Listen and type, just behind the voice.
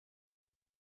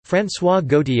François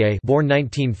Gautier, born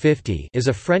 1950, is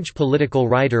a French political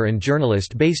writer and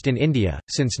journalist based in India,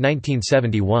 since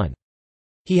 1971.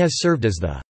 He has served as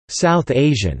the South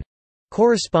Asian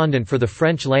correspondent for the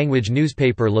French-language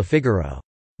newspaper Le Figaro.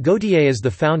 Gautier is the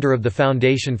founder of the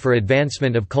Foundation for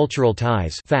Advancement of Cultural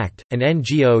Ties (FACT), an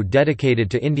NGO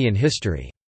dedicated to Indian history.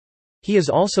 He is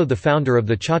also the founder of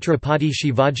the Chhatrapati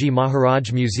Shivaji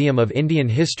Maharaj Museum of Indian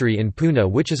History in Pune,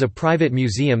 which is a private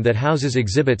museum that houses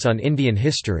exhibits on Indian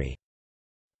history.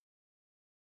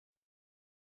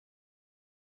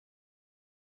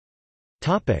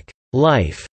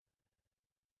 Life.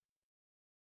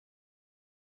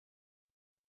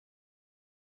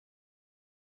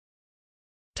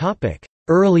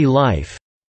 Early life.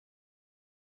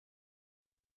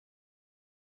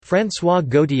 François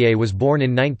Gautier was born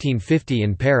in 1950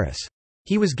 in Paris.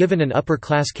 He was given an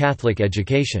upper-class Catholic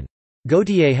education.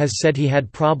 Gautier has said he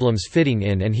had problems fitting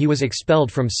in and he was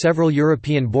expelled from several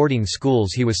European boarding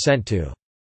schools he was sent to.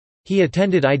 He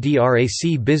attended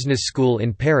IDRAC Business School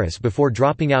in Paris before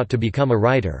dropping out to become a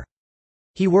writer.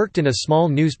 He worked in a small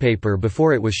newspaper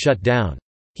before it was shut down.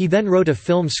 He then wrote a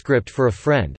film script for a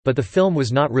friend, but the film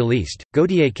was not released.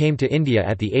 Gautier came to India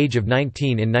at the age of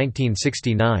 19 in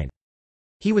 1969.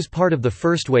 He was part of the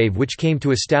first wave which came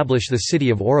to establish the city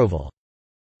of Auroville.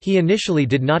 He initially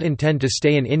did not intend to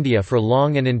stay in India for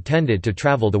long and intended to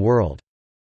travel the world.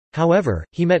 However,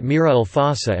 he met Mira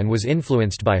Alfasa and was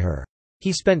influenced by her.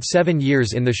 He spent 7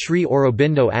 years in the Sri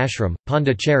Aurobindo Ashram,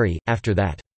 Pondicherry, after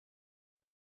that.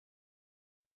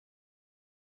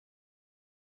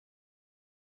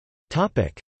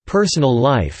 Personal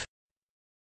life.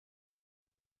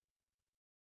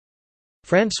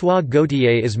 François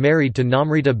Gautier is married to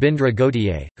Namrita Bindra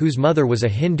Gautier, whose mother was a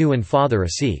Hindu and father a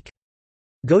Sikh.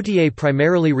 Gautier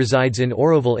primarily resides in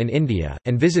Auroville in India,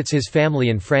 and visits his family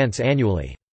in France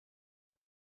annually.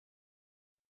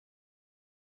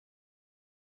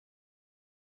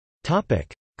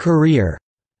 Career.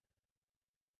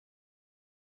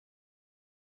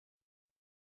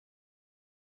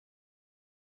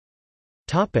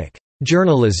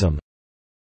 Journalism.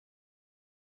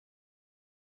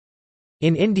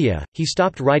 In India, he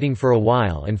stopped writing for a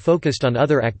while and focused on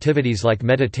other activities like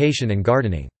meditation and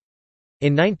gardening.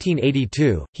 In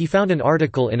 1982, he found an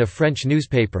article in a French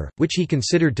newspaper, which he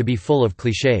considered to be full of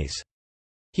clichés.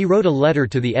 He wrote a letter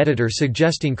to the editor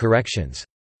suggesting corrections.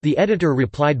 The editor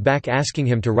replied back asking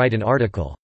him to write an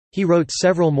article. He wrote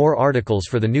several more articles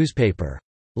for the newspaper.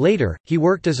 Later, he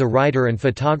worked as a writer and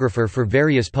photographer for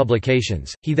various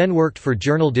publications. He then worked for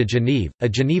Journal de Genève, a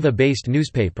Geneva-based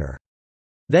newspaper.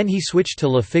 Then he switched to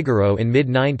Le Figaro in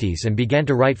mid-90s and began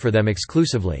to write for them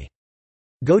exclusively.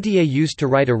 Gautier used to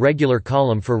write a regular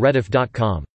column for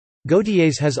Rediff.com.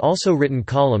 Gautier has also written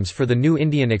columns for the New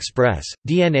Indian Express,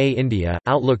 DNA India,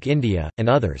 Outlook India, and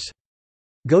others.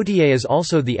 Gautier is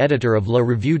also the editor of La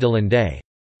Revue de l'Inde.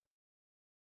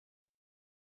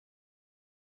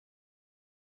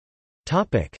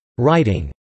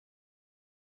 Writing.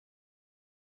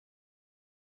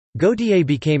 Gautier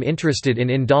became interested in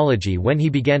Indology when he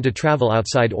began to travel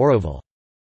outside Auroville.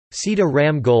 Sita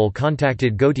Ram Goel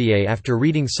contacted Gautier after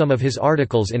reading some of his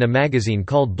articles in a magazine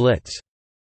called Blitz.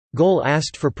 Goel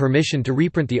asked for permission to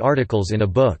reprint the articles in a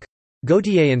book.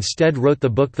 Gautier instead wrote the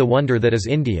book The Wonder That Is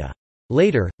India.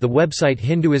 Later, the website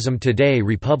Hinduism Today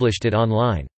republished it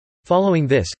online. Following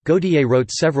this, Gautier wrote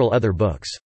several other books.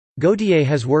 Gautier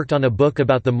has worked on a book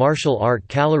about the martial art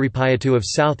Kalaripayattu of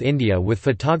South India with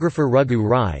photographer Raghu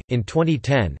Rai. In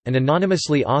 2010, an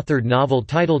anonymously authored novel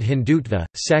titled Hindutva,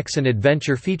 Sex and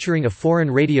Adventure featuring a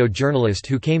foreign radio journalist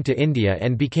who came to India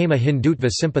and became a Hindutva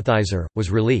sympathizer,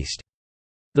 was released.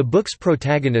 The book's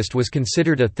protagonist was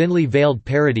considered a thinly veiled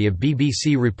parody of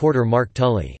BBC reporter Mark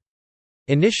Tully.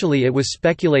 Initially it was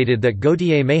speculated that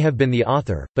Gautier may have been the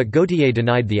author, but Gautier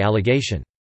denied the allegation.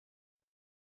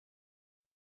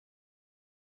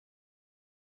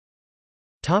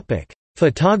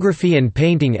 Photography and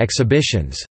painting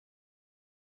exhibitions.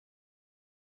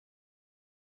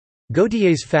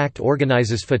 Gautier's FACT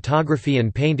organizes photography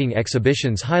and painting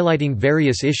exhibitions highlighting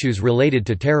various issues related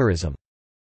to terrorism.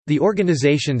 The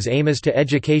organization's aim is to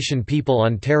education people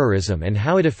on terrorism and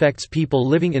how it affects people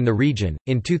living in the region.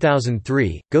 In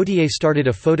 2003, Gautier started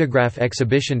a photograph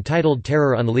exhibition titled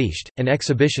Terror Unleashed, an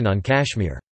exhibition on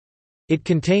Kashmir. It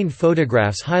contained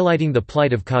photographs highlighting the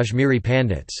plight of Kashmiri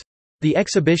Pandits. The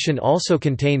exhibition also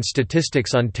contains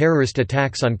statistics on terrorist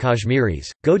attacks on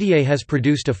Kashmiris. Gautier has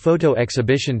produced a photo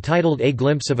exhibition titled A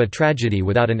Glimpse of a Tragedy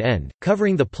Without an End,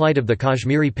 covering the plight of the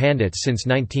Kashmiri Pandits since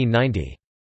 1990.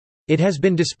 It has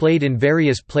been displayed in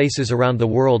various places around the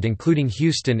world including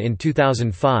Houston in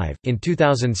 2005. In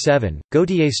 2007,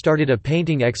 Gautier started a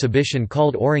painting exhibition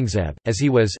called Aurangzeb, as he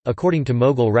was, according to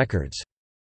Mogul Records.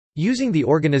 Using the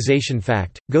organization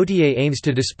fact, Gautier aims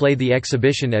to display the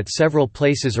exhibition at several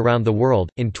places around the world.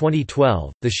 In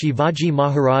 2012, the Shivaji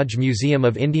Maharaj Museum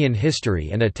of Indian History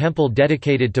and a temple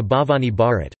dedicated to Bhavani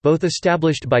Bharat, both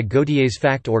established by Gautier's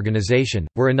FACT organization,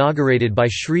 were inaugurated by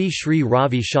Sri Sri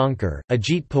Ravi Shankar,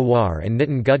 Ajit Pawar, and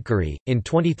Nitin Gadkari. In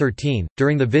 2013,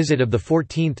 during the visit of the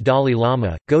 14th Dalai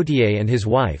Lama, Gautier and his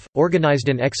wife organized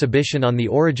an exhibition on the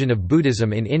origin of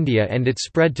Buddhism in India and its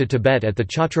spread to Tibet at the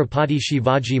Chhatrapati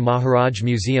Shivaji Maharaj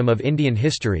Museum of Indian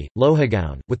History,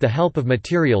 Lohagaon, with the help of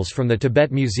materials from the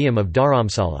Tibet Museum of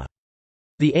Dharamsala.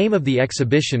 The aim of the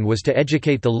exhibition was to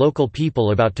educate the local people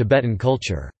about Tibetan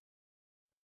culture.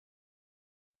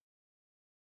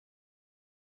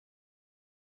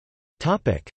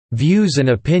 Views and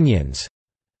opinions.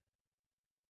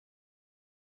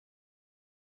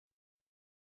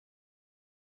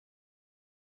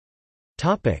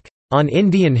 On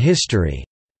Indian history.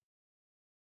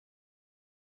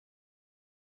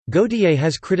 Gautier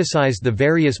has criticized the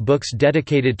various books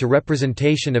dedicated to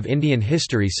representation of Indian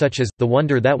history such as, The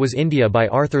Wonder That Was India by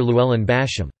Arthur Llewellyn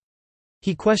Basham.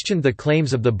 He questioned the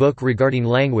claims of the book regarding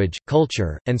language,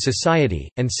 culture, and society,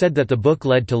 and said that the book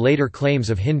led to later claims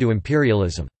of Hindu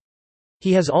imperialism.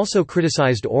 He has also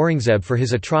criticized Aurangzeb for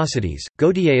his atrocities.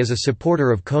 Gautier is a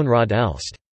supporter of Konrad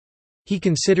Elst. He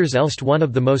considers Elst one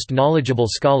of the most knowledgeable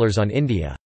scholars on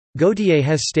India. Gautier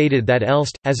has stated that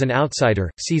Elst, as an outsider,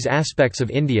 sees aspects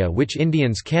of India which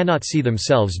Indians cannot see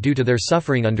themselves due to their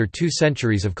suffering under 2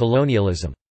 centuries of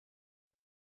colonialism.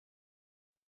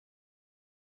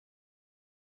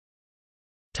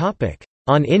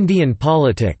 On Indian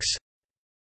politics.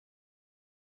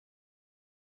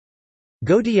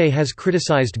 Gautier has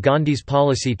criticized Gandhi's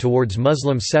policy towards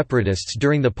Muslim separatists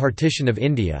during the partition of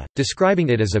India, describing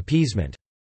it as appeasement.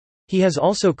 He has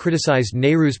also criticized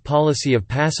Nehru's policy of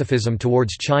pacifism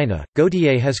towards China.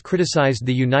 Gautier has criticized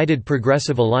the United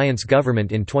Progressive Alliance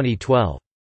government in 2012.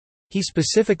 He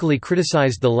specifically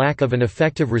criticized the lack of an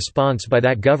effective response by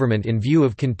that government in view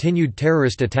of continued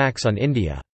terrorist attacks on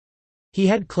India. He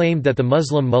had claimed that the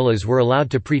Muslim mullahs were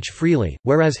allowed to preach freely,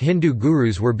 whereas Hindu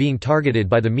gurus were being targeted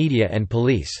by the media and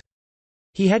police.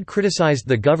 He had criticized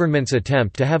the government's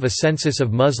attempt to have a census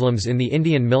of Muslims in the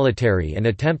Indian military and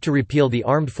attempt to repeal the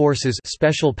Armed Forces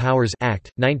Special Powers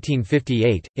Act,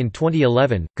 1958. In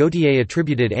 2011, Gautier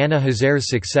attributed Anna Hazare's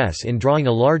success in drawing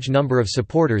a large number of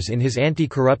supporters in his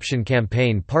anti-corruption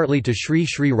campaign partly to Sri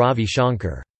Sri Ravi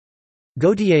Shankar.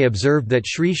 Gautier observed that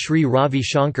Sri Sri Ravi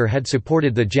Shankar had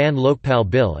supported the Jan Lokpal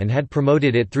Bill and had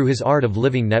promoted it through his Art of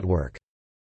Living network.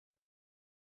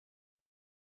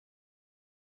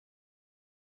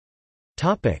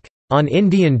 On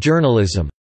Indian journalism.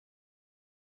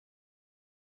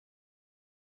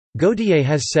 Gautier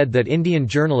has said that Indian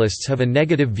journalists have a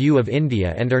negative view of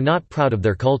India and are not proud of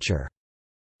their culture.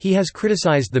 He has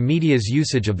criticized the media's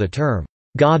usage of the term,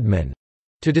 "Godman,"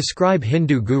 to describe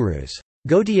Hindu gurus.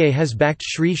 Gautier has backed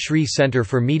Sri Sri Centre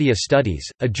for Media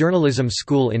Studies, a journalism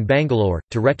school in Bangalore,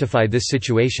 to rectify this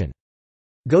situation.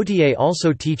 Gautier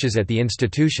also teaches at the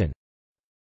institution.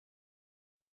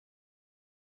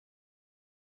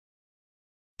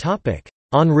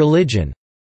 On religion.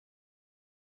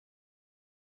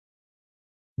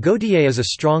 Gautier is a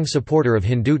strong supporter of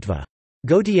Hindutva.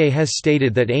 Gautier has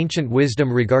stated that ancient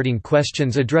wisdom regarding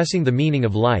questions addressing the meaning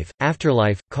of life,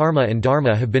 afterlife, karma and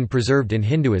dharma have been preserved in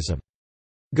Hinduism.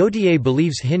 Gautier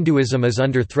believes Hinduism is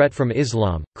under threat from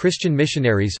Islam, Christian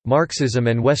missionaries, Marxism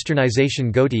and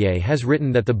westernization. Gautier has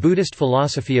written that the Buddhist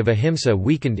philosophy of ahimsa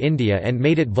weakened India and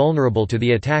made it vulnerable to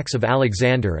the attacks of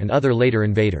Alexander and other later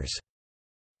invaders.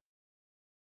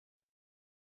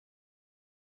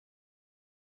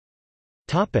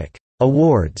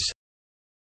 Awards.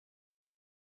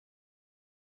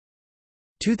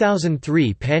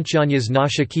 2003 Panchayana's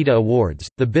Nachiketa Awards,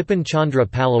 the Bipin Chandra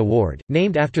Pal Award,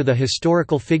 named after the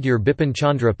historical figure Bipin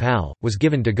Chandra Pal, was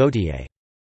given to Gautier.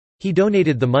 He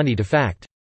donated the money to FACT.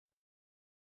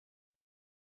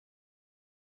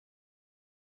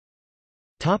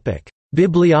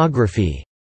 Bibliography.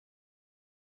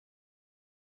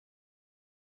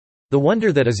 The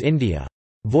Wonder That Is India.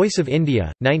 Voice of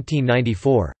India,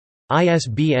 1994.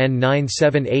 ISBN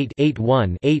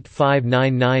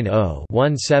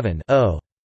 978-81-85990-17-0.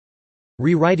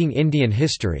 Rewriting Indian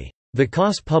History.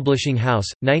 Vikas Publishing House,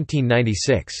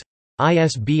 1996.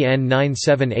 ISBN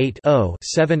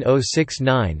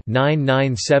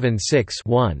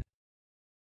 978-0-7069-9976-1.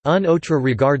 Un autre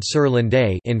regard sur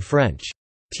l'Inde in French.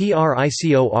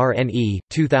 TRICORNE,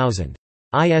 2000.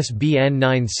 ISBN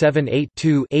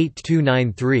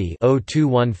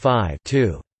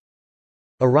 978-2-8293-0215-2.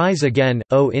 Arise Again,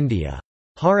 O India.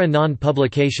 Har Anand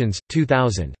Publications,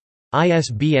 2000.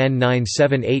 ISBN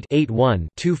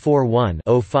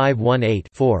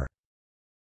 978-81-241-0518-4.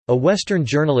 A Western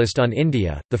Journalist on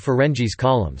India, The Ferengis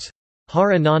Columns.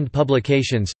 Har Anand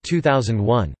Publications,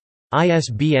 2001.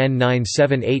 ISBN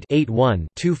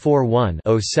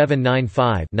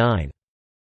 978-81-241-0795-9.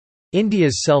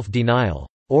 India's Self-Denial.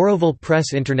 Auroville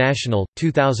Press International,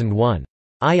 2001.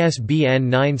 ISBN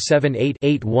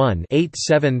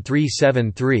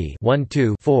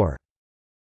 978-81-87373-12-4.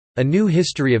 A New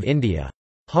History of India.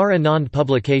 Har Anand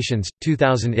Publications,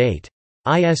 2008.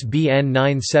 ISBN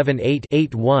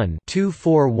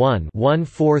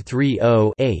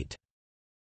 978-81-241-1430-8.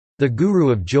 The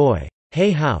Guru of Joy.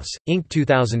 Hay House, Inc.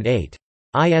 2008.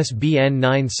 ISBN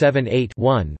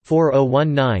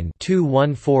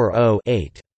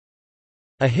 978-1-4019-2140-8.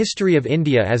 A History of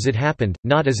India as It Happened,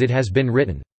 Not as It Has Been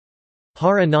Written.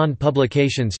 Har Anand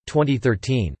Publications,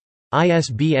 2013.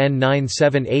 ISBN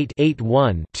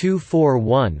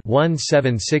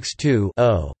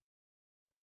 978-81-241-1762-0.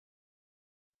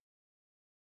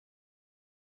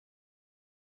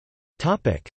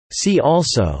 See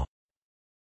also: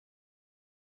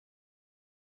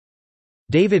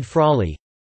 David Frawley,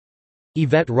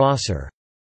 Yvette Rosser.